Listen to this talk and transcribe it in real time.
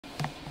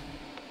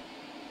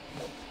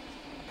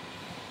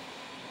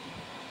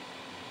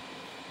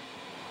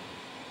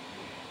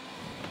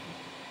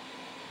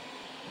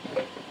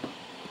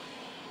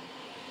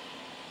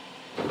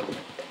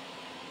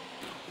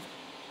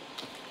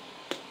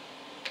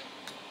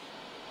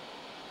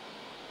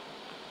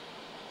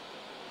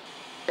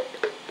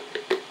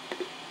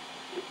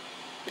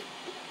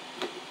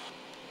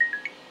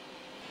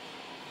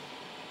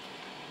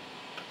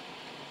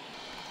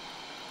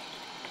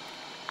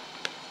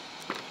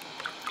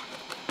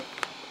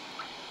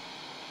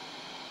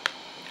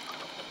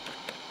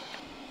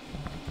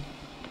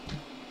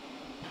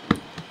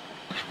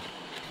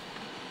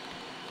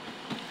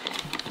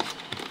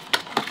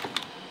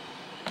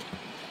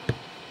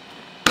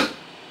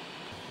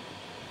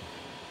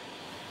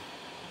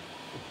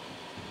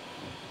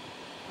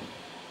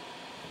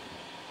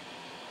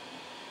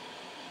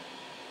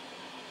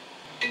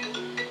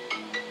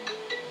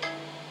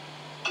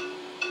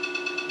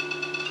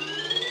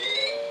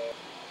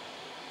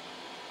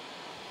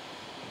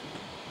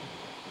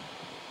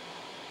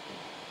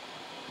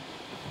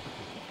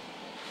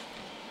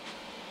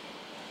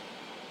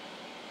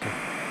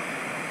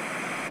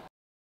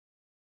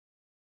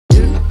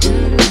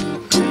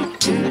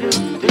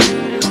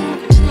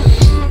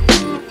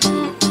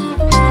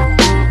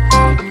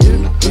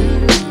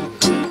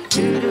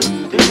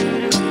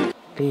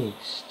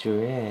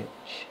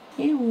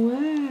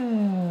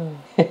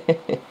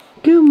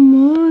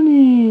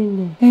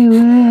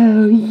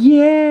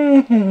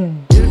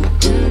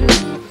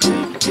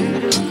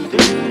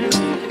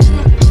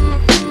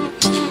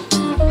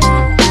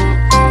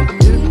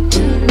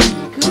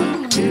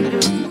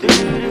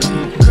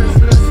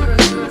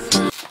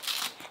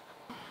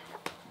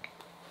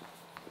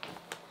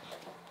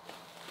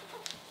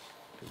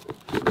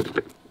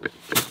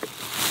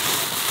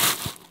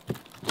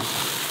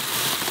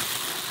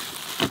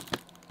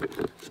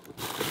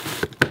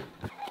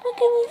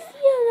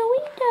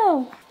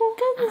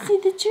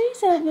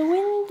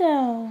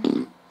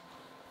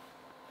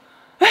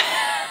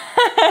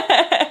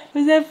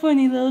Was that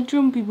funny, little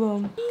drumpy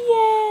bum?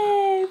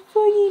 Yeah,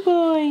 funny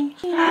boy.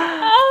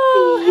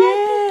 Oh,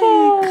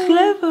 yeah,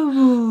 clever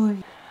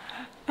boy.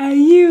 Are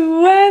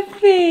you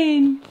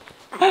laughing?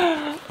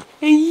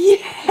 Yeah.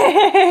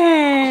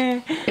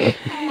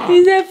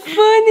 Is that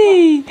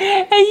funny?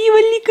 Are you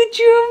a little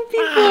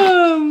drumpy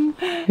bum?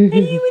 Are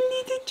you a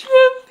little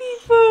drumpy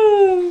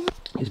bum?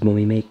 Is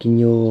Mummy making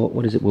your,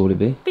 what is it, will it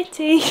be?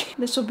 Bitty.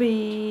 This will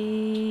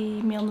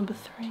be meal number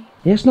 3.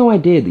 He has no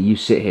idea that you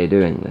sit here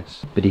doing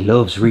this, but he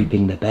loves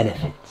reaping the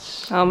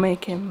benefits. I'll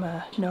make him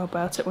know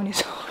about it when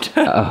he's older.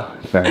 Oh,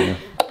 fair enough.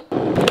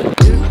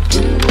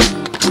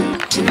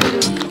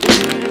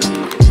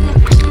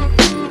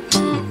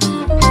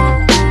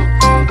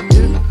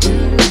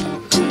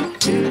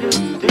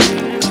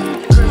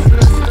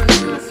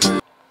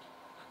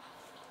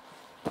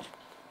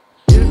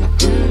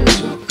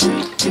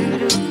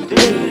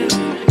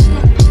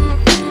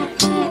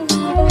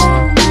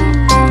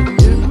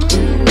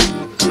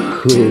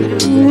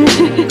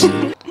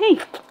 Hey!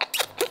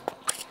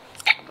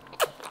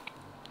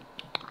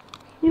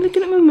 You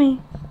looking at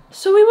Mummy?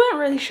 So we weren't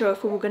really sure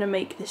if we were going to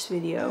make this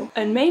video,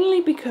 and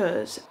mainly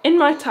because in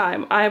my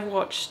time I've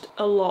watched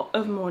a lot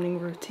of morning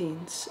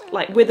routines,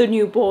 like with a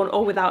newborn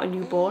or without a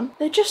newborn.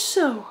 They're just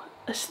so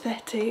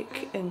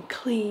aesthetic and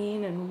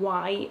clean and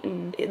white,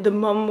 and the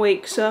mum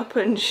wakes up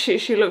and she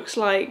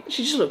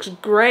just looks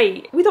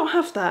great. We don't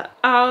have that.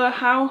 Our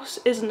house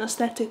isn't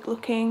aesthetic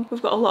looking.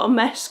 We've got a lot of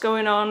mess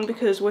going on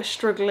because we're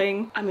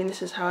struggling. I mean,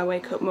 this is how I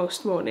wake up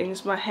most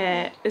mornings. My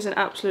hair is an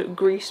absolute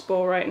grease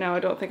ball right now.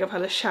 I don't think I've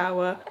had a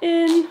shower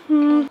in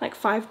like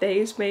 5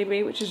 days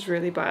maybe, which is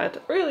really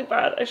bad. Really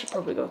bad. I should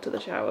probably go to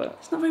the shower.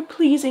 It's not very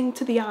pleasing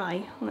to the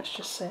eye, let's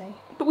just say.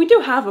 But we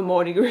do have a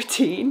morning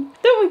routine,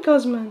 don't we,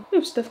 Cosman? We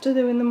have stuff to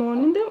do in the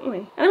morning, don't we?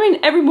 And I mean,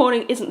 every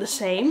morning isn't the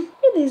same.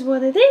 It is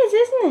what it is,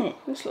 isn't it?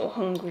 This little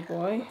hungry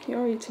boy,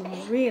 you're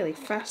eating really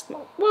fast.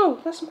 Whoa,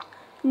 that's...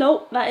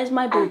 No, that is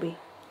my booby.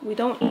 We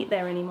don't eat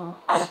there anymore.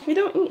 We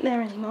don't eat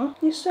there anymore.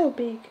 You're so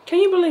big. Can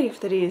you believe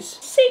that he's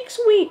 6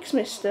 weeks,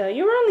 mister?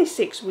 You're only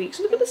 6 weeks.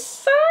 Look at the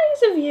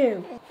size of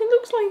you. It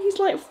looks like he's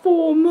like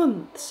 4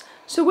 months.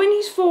 So when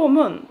he's 4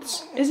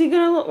 months, is he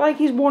gonna look like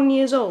he's 1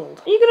 year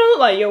old? Are you gonna look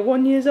like you're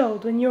 1 year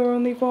old when you're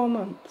only 4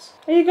 months?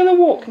 Are you gonna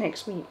walk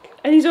next week?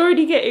 And he's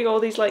already getting all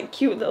these like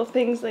cute little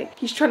things, like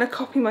he's trying to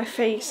copy my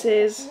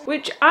faces,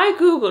 which I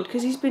googled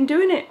because he's been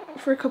doing it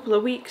for a couple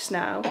of weeks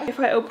now. If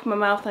I open my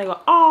mouth and I go,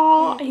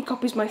 ah, he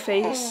copies my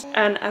face,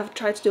 and I've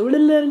tried to do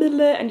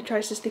and he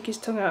tries to stick his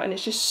tongue out, and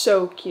it's just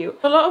so cute.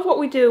 A lot of what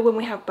we do when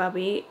we have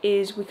Babby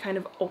is we kind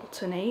of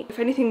alternate. If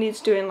anything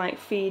needs doing like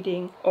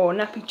feeding or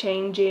nappy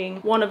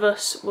changing, one of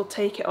us will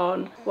take it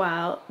on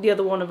while the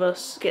other one of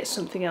us gets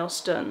something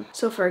else done.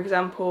 So for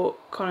example,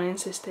 Connor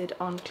insisted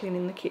on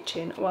cleaning the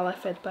kitchen while I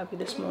fed Babby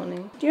this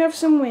morning. Do you have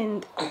some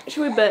wind?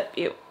 Should we burp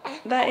you?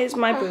 That is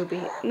my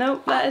booby.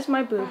 No, that is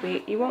my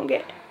booby. You won't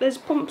get... There's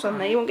pumps on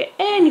there. You won't get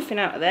anything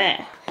out of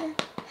there.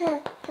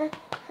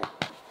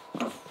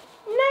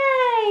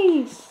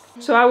 Nice!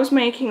 So I was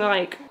making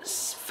like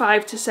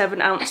 5 to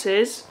 7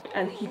 ounces,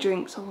 and he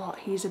drinks a lot.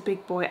 He's a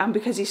big boy, and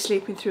because he's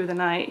sleeping through the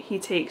night, he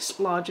takes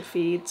larger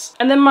feeds.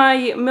 And then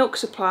my milk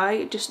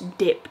supply just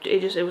dipped.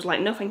 It was like,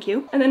 no thank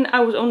you. And then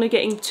I was only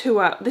getting 2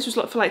 out. This was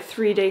like for like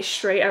 3 days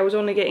straight. I was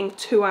only getting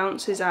 2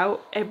 ounces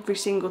out every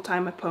single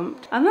time I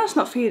pumped, and that's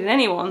not feeding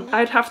anyone.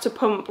 I'd have to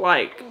pump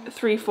like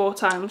 3-4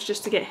 times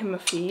just to get him a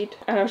feed.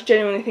 And I was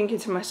genuinely thinking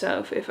to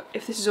myself, if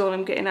this is all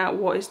I'm getting out,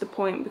 what is the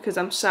point? Because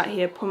I'm sat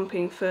here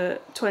pumping for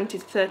 20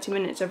 to 30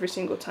 minutes every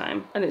single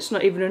time, and it's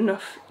not even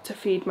enough to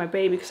feed my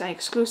baby because I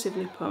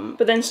exclusively pump.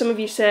 But then some of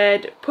you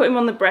said put him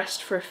on the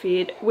breast for a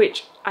feed,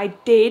 which I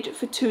did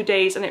for 2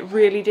 days, and it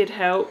really did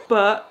help,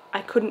 but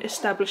I couldn't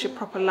establish a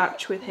proper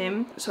latch with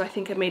him, so I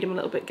think I made him a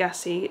little bit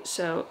gassy,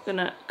 so I'm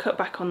gonna cut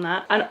back on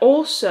that. And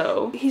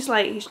also he's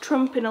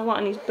trumping a lot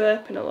and he's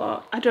burping a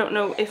lot. I don't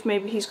know if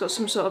maybe he's got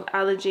some sort of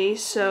allergy,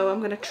 so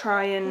I'm gonna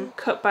try and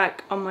cut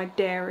back on my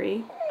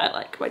dairy. I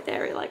like my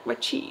dairy, like my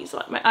cheese,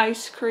 like my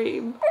ice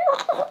cream.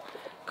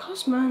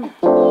 Cosman.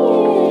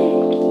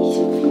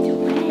 Something to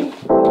wear.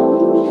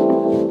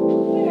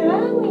 Where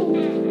are we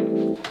now?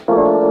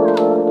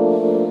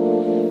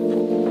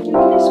 Give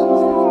me this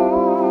one.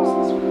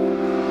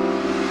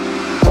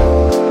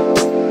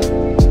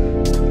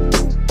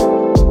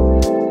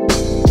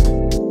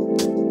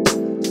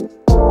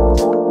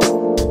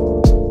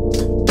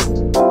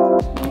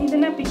 You need a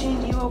nappy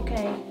change, are you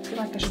okay? I feel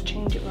like I should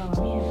change it while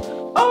I'm here.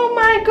 Oh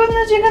my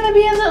goodness, you're gonna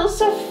be a little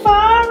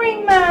safari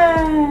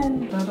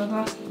man! Blah, blah,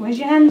 blah. Where's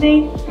your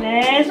handy?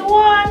 There's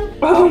one!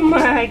 Oh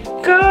my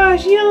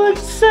gosh, you look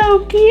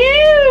so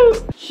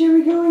cute! Should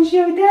we go and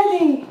show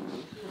Daddy?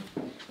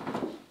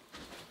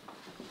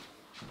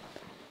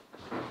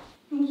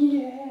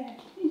 Yeah.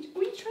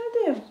 What are you trying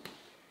to do?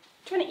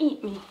 Trying to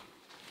eat me.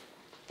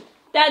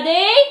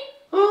 Daddy?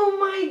 Oh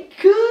my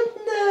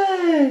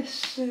goodness!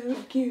 So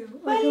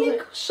cute. My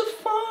little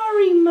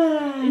safari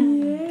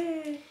man!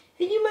 Yeah.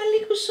 Are you my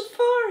little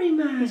safari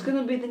man? He's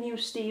gonna be the new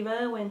Steve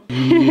Irwin.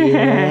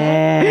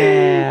 Yeah.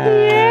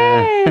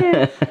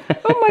 Yeah.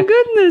 Oh my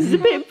goodness, it's a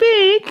bit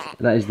big.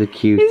 That is the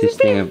cutest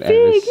thing I've ever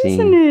big, seen.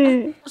 isn't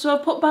it? So I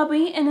put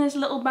Babby in his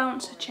little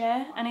bouncer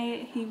chair, and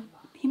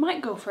he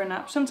might go for a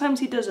nap. Sometimes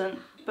he doesn't,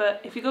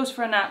 but if he goes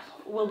for a nap,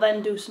 we'll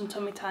then do some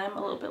tummy time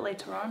a little bit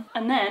later on.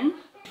 And then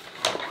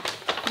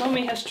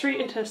Mummy has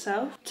treated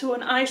herself to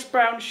an ice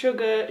brown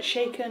sugar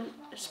shaken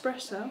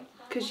espresso,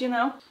 because you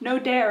know, no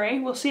dairy.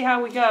 We'll see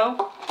how we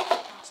go.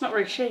 It's not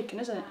very shaken,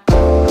 is it?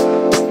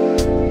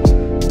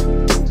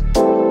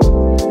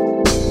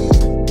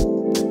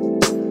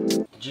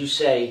 Did you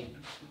say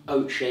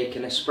oat shake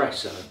and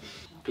espresso?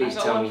 Please I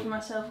got tell one me. for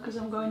myself because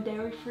I'm going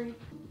dairy free.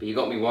 But you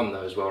got me one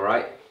though as well,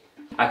 right?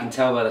 I can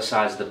tell by the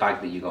size of the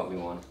bag that you got me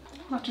one.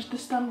 Not just the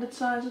standard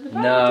size of the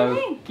bag. No, What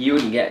do you mean? you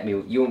wouldn't get me.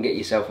 You wouldn't get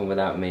yourself one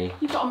without me.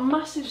 You've got a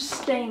massive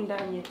stain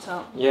down your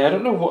top. Yeah, I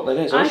don't know what that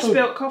is. I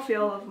spilled coffee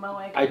all over my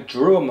leg. I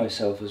drew on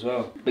myself as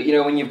well. But you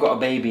know when you've got a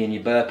baby and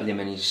you're burping him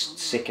and he's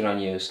sicking on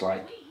you, it's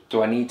like,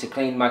 do I need to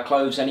clean my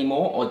clothes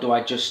anymore or do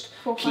I just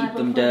keep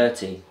them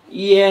dirty?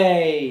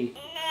 Yay!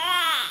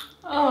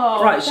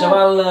 Oh, right, so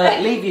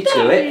I'll leave you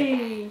to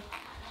it.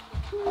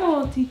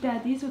 Naughty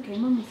Daddy, it's okay,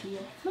 Mummy's here.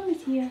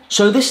 Mummy's here.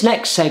 So this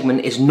next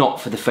segment is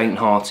not for the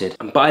faint-hearted.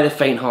 And by the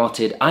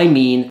faint-hearted, I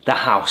mean the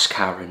house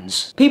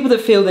Karens. People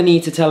that feel the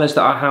need to tell us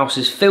that our house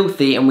is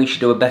filthy and we should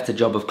do a better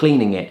job of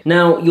cleaning it.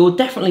 Now, you're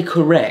definitely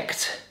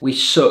correct. We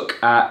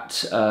suck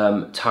at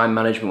time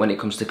management when it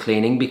comes to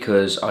cleaning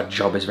because our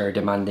job is very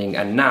demanding.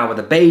 And now with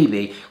a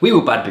baby, we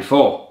were bad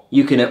before.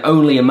 You can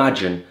only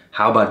imagine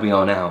how bad we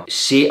are now.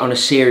 See, on a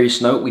serious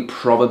note, we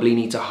probably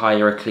need to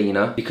hire a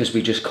cleaner because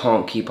we just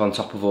can't keep on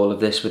top of all of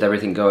this with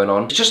everything going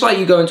on. It's just like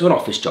you go into an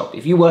office job.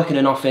 If you work in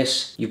an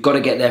office, you've got to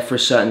get there for a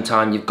certain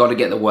time, you've got to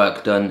get the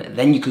work done,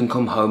 then you can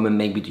come home and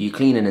maybe do your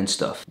cleaning and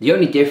stuff. The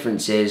only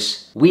difference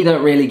is we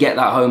don't really get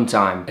that home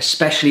time,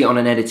 especially on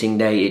an editing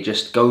day. It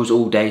just goes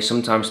all day,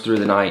 sometimes through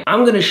the night.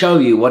 I'm gonna show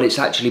you what it's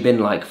actually been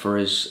like for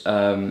us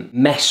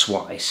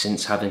mess-wise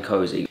since having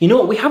Koazy. You know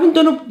what, we haven't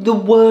done the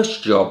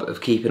worst job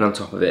of keeping on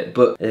top of it,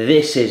 but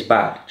this is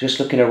bad. Just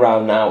looking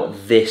around now,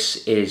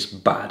 this is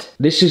bad.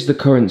 This is the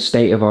current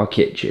state of our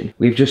kitchen.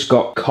 We've just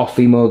got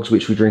coffee mugs,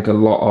 which we drink a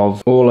lot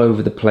of, all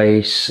over the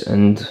place,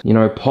 and you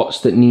know,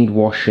 pots that need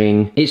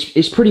washing.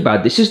 It's pretty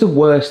bad. This is the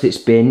worst it's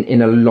been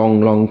in a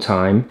long, long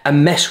time. A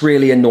mess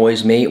really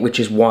annoys me, which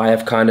is why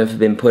I've kind of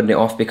been putting it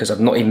off because I've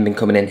not even been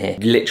coming in here.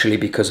 Literally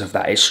because of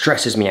that. It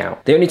stresses me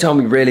out. The only time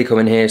we really come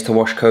in here is to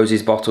wash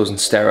Koazy's bottles and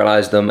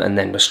sterilize them, and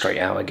then we're straight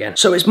out again.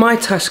 So it's my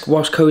task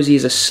whilst Koazy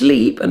is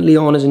asleep and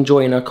Liana's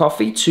enjoying her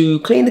coffee to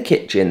clean the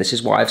kitchen. This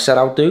is what I've said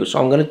I'll do, so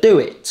I'm gonna do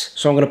it.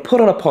 So I'm gonna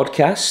put on a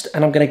podcast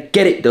and I'm gonna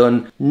get it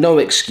done, no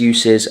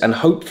excuses, and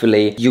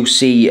hopefully you'll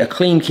see a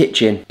clean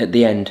kitchen at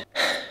the end.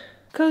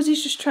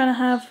 Koazy's just trying to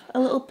have a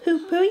little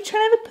poo-poo. You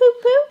trying to have a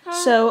poo-poo?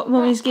 So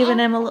Mummy's giving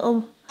him a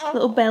little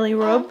belly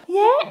rub.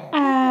 Yeah,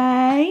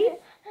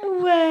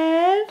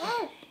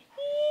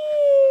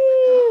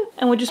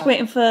 and we're just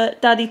waiting for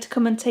Daddy to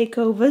come and take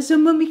over so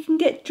Mummy can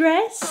get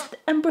dressed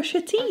and brush her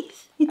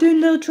teeth. You're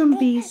doing little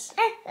drumbies.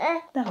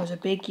 That was a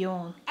big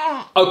yawn.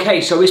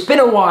 Okay, so it's been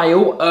a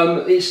while.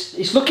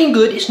 It's looking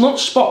good. It's not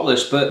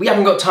spotless, but we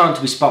haven't got time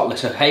to be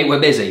spotless, okay? We're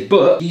busy.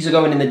 But these are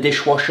going in the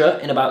dishwasher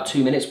in about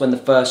 2 minutes when the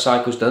first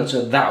cycle's done,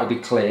 so that'll be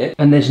clear.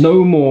 And there's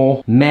no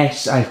more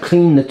mess. I've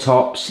cleaned the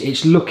tops.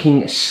 It's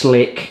looking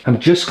slick. I'm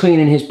just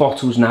cleaning his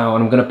bottles now,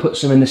 and I'm gonna put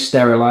some in the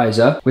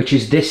sterilizer, which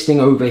is this thing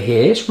over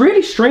here. It's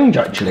really strange,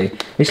 actually.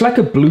 It's like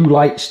a blue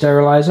light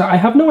sterilizer. I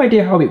have no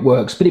idea how it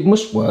works, but it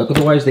must work,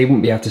 otherwise they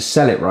wouldn't be able to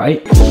sell it,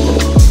 right?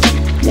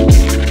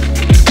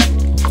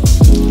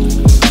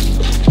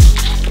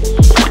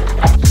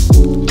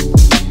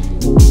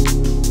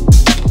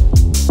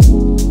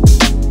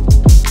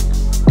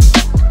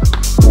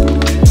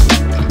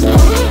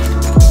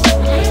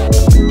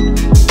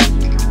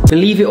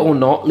 Believe it or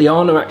not,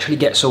 Liana actually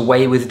gets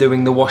away with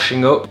doing the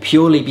washing up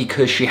purely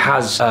because she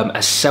has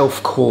a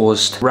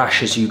self-caused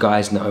rash, as you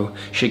guys know.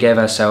 She gave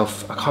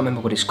herself, I can't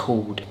remember what it's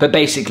called, but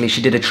basically she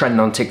did a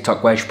trend on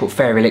TikTok where she put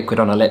fairy liquid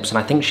on her lips, and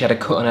I think she had a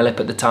cut on her lip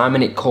at the time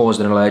and it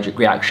caused an allergic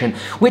reaction,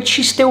 which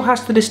she still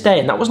has to this day,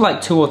 and that was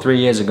like 2 or 3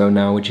 years ago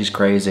now, which is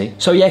crazy.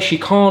 So yeah, she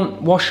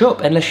can't wash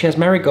up unless she has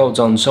marigolds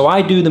on, so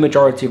I do the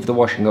majority of the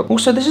washing up.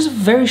 Also, this is a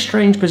very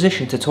strange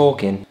position to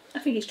talk in. I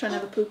think he's trying to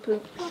have a poo-poo.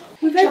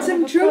 We've had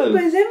some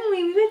trumpers, haven't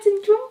we? We've had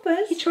some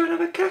trumpers. You're trying to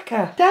have a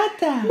caca.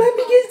 Dada.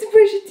 Mummy gets to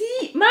brush her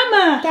teeth.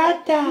 Mama.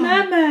 Dada.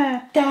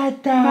 Mama.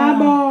 Dada.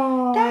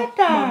 Mama.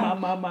 Dada.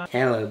 Mama.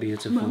 Hello,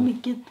 beautiful. Mummy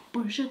gets to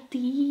brush her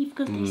teeth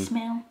because they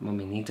smell.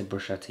 Mummy need to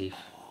brush her teeth.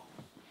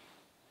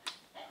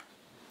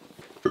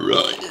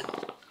 Right.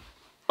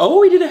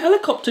 Oh, he did a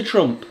helicopter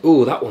trump.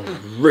 Oh, that one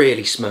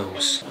really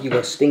smells. You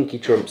got stinky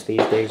trumps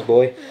these days,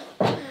 boy.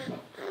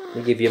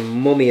 They give your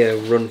mummy a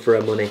run for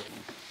her money.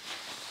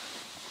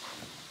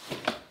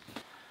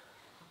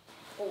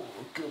 Oh,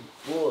 good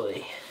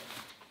boy.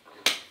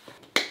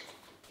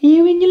 Are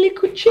you in your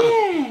little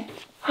chair?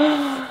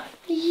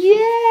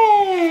 Yeah!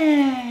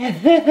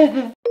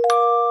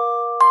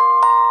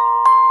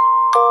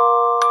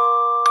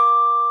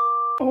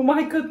 Oh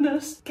my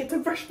goodness. Get to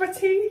brush my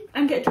teeth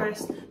and get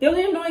dressed. The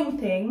only annoying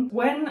thing,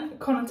 when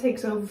Connor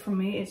takes over from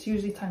me, it's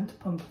usually time to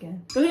pump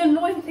again. The only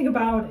annoying thing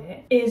about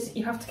it is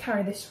you have to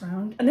carry this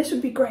around. And this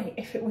would be great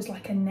if it was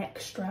like a neck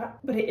strap,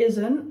 but it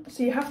isn't.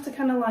 So you have to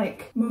kind of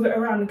like move it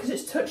around, because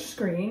it's touch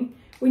screen.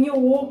 When you're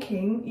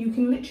walking, you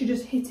can literally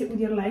just hit it with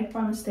your leg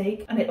by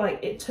mistake and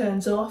it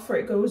turns off, or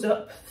it goes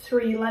up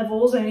 3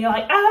 levels and you're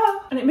like,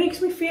 ah! And it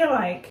makes me feel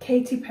like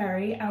Katy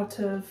Perry out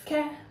of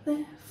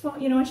California.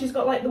 You know, when she's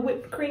got like the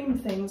whipped cream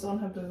things on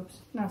her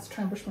boobs. Now to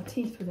try and brush my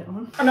teeth with it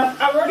on. And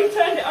I've already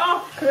turned it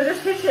off because I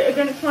just hit it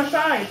against my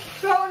side.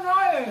 So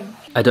annoying.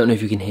 I don't know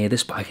if you can hear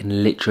this, but I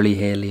can literally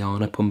hear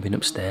Liana pumping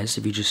upstairs.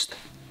 If you just...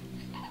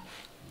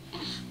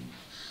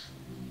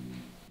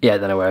 Yeah, I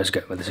don't know where I was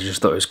going with this, I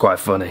just thought it was quite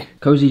funny.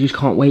 Koazy just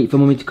can't wait for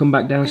Mummy to come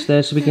back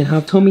downstairs so we can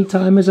have tummy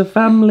time as a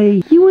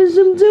family. You want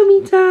some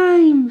tummy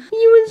time?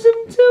 You want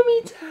some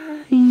tummy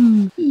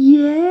time?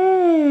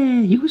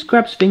 Yeah! He always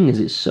grabs fingers,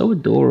 it's so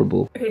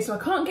adorable. Okay, so I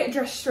can't get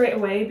dressed straight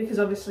away because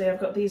obviously I've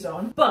got these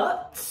on.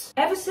 But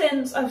ever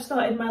since I've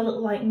started my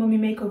little like mummy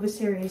makeover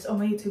series on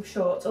my YouTube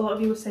shorts, a lot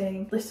of you were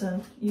saying,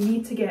 listen, you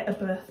need to get a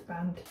birth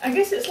band. I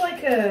guess it's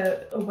like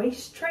a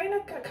waist trainer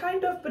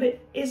kind of, but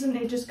it isn't,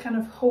 it just kind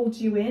of holds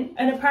you in.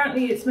 And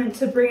apparently it's meant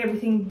to bring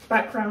everything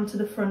back round to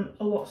the front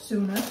a lot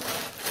sooner.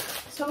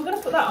 So I'm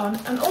gonna put that on.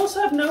 And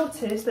also I've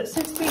noticed that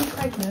since being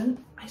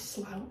pregnant, I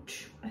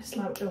slouch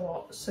a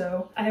lot.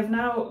 So I have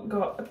now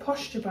got a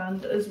posture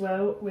band as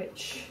well,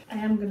 which I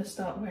am gonna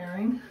start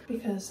wearing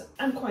because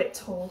I'm quite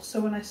tall. So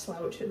when I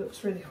slouch, it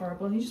looks really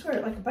horrible. And you just wear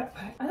it like a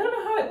backpack. I don't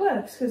know how it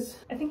works because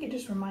I think it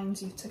just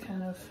reminds you to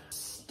kind of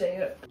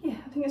stay up. Yeah,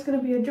 I think it's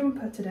gonna be a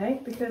jumper today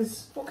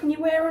because what can you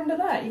wear under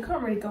that? You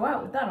can't really go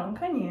out with that on,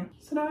 can you?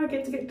 So now I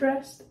get to get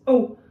dressed.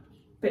 Oh,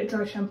 bit of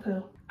dry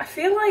shampoo. I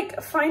feel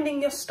like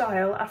finding your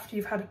style after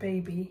you've had a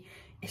baby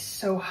is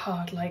so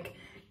hard. Like,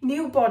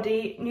 new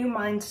body, new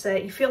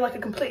mindset, you feel like a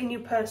completely new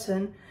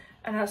person,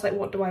 and I was like,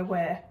 what do I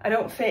wear? I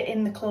don't fit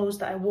in the clothes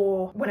that I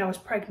wore when I was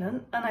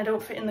pregnant, and I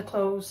don't fit in the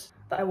clothes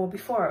that I wore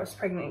before I was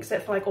pregnant,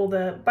 except for like all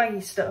the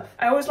baggy stuff.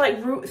 I always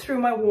like root through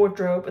my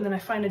wardrobe and then I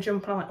find a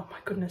jumper and I'm like, oh my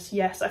goodness,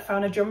 yes, I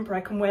found a jumper, I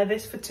can wear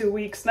this for 2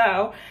 weeks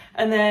now.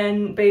 And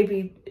then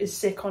baby is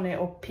sick on it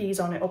or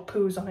pees on it or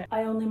poos on it.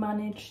 I only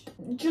managed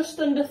just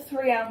under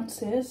 3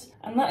 ounces,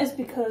 and that is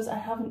because I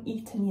haven't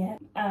eaten yet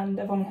and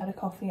I've only had a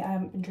coffee, I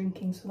haven't been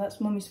drinking, so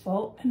that's mummy's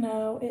fault. And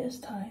now it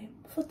is time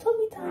for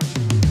tummy time.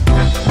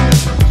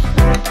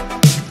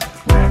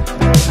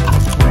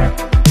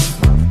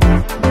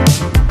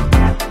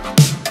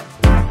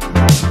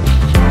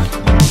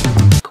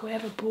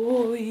 Clever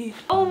boy.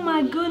 Oh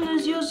my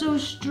goodness, you're so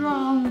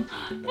strong.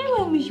 I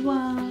love you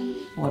one.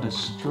 What a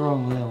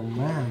strong little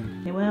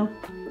man. Hey, well,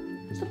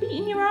 stop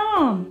eating your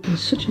arm.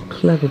 He's such a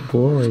clever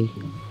boy.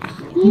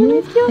 You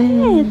lift your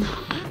head.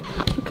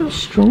 Look how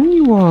strong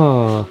you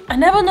are. I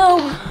never know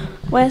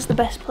where's the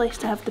best place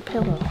to have the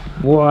pillow.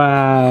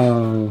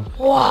 Wow.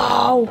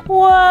 Wow.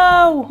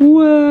 Whoa.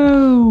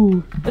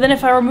 Whoa. But then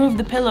if I remove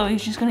the pillow,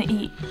 he's just gonna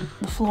eat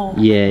the floor.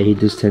 Yeah, he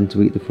does tend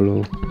to eat the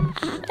floor.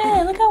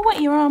 Hey, look how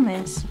wet your arm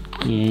is.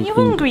 Yeah, You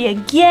hungry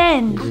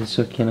again? He's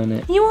sucking on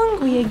it. You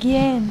hungry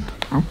again?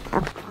 Oh,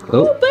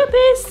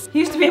 Purpose! He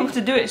used to be able to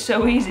do it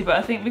so easy, but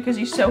I think because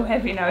he's so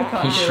heavy now he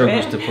can't do it. he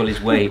struggles to pull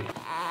his weight.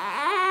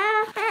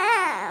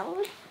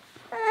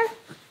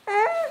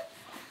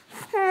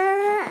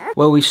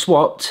 Well, we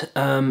swapped.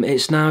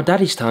 It's now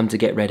Daddy's time to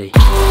get ready.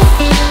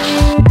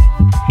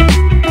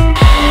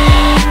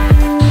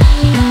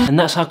 And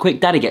that's how quick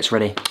Daddy gets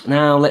ready.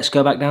 Now let's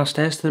go back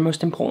downstairs to the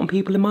most important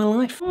people in my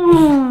life. Come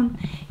on,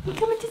 you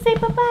coming to say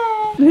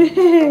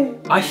bye-bye?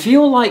 I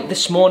feel like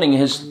this morning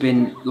has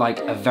been like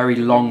a very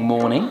long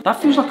morning.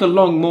 That feels like a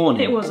long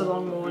morning. It was a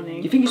long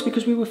morning. You think it's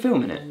because we were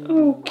filming it?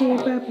 Okay,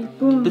 baby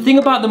boom. The thing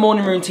about the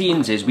morning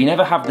routines is we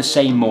never have the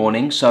same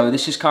morning, so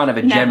this is kind of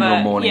a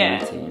general morning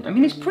routine. I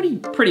mean, it's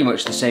pretty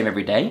much the same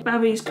every day.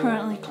 Babby's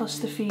currently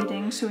cluster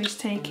feeding, so he's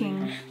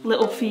taking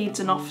little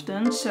feeds and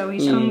often, so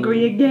he's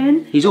hungry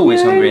again. He's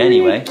always hungry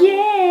anyway.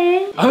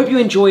 Again. I hope you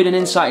enjoyed an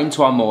insight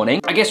into our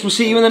morning. I guess we'll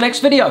see you in the next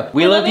video.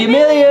 We love you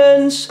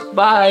millions.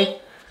 Bye.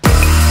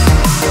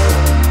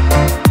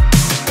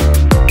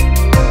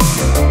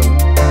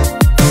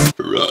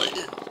 Right.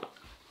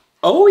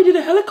 Oh, he did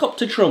a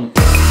helicopter trump.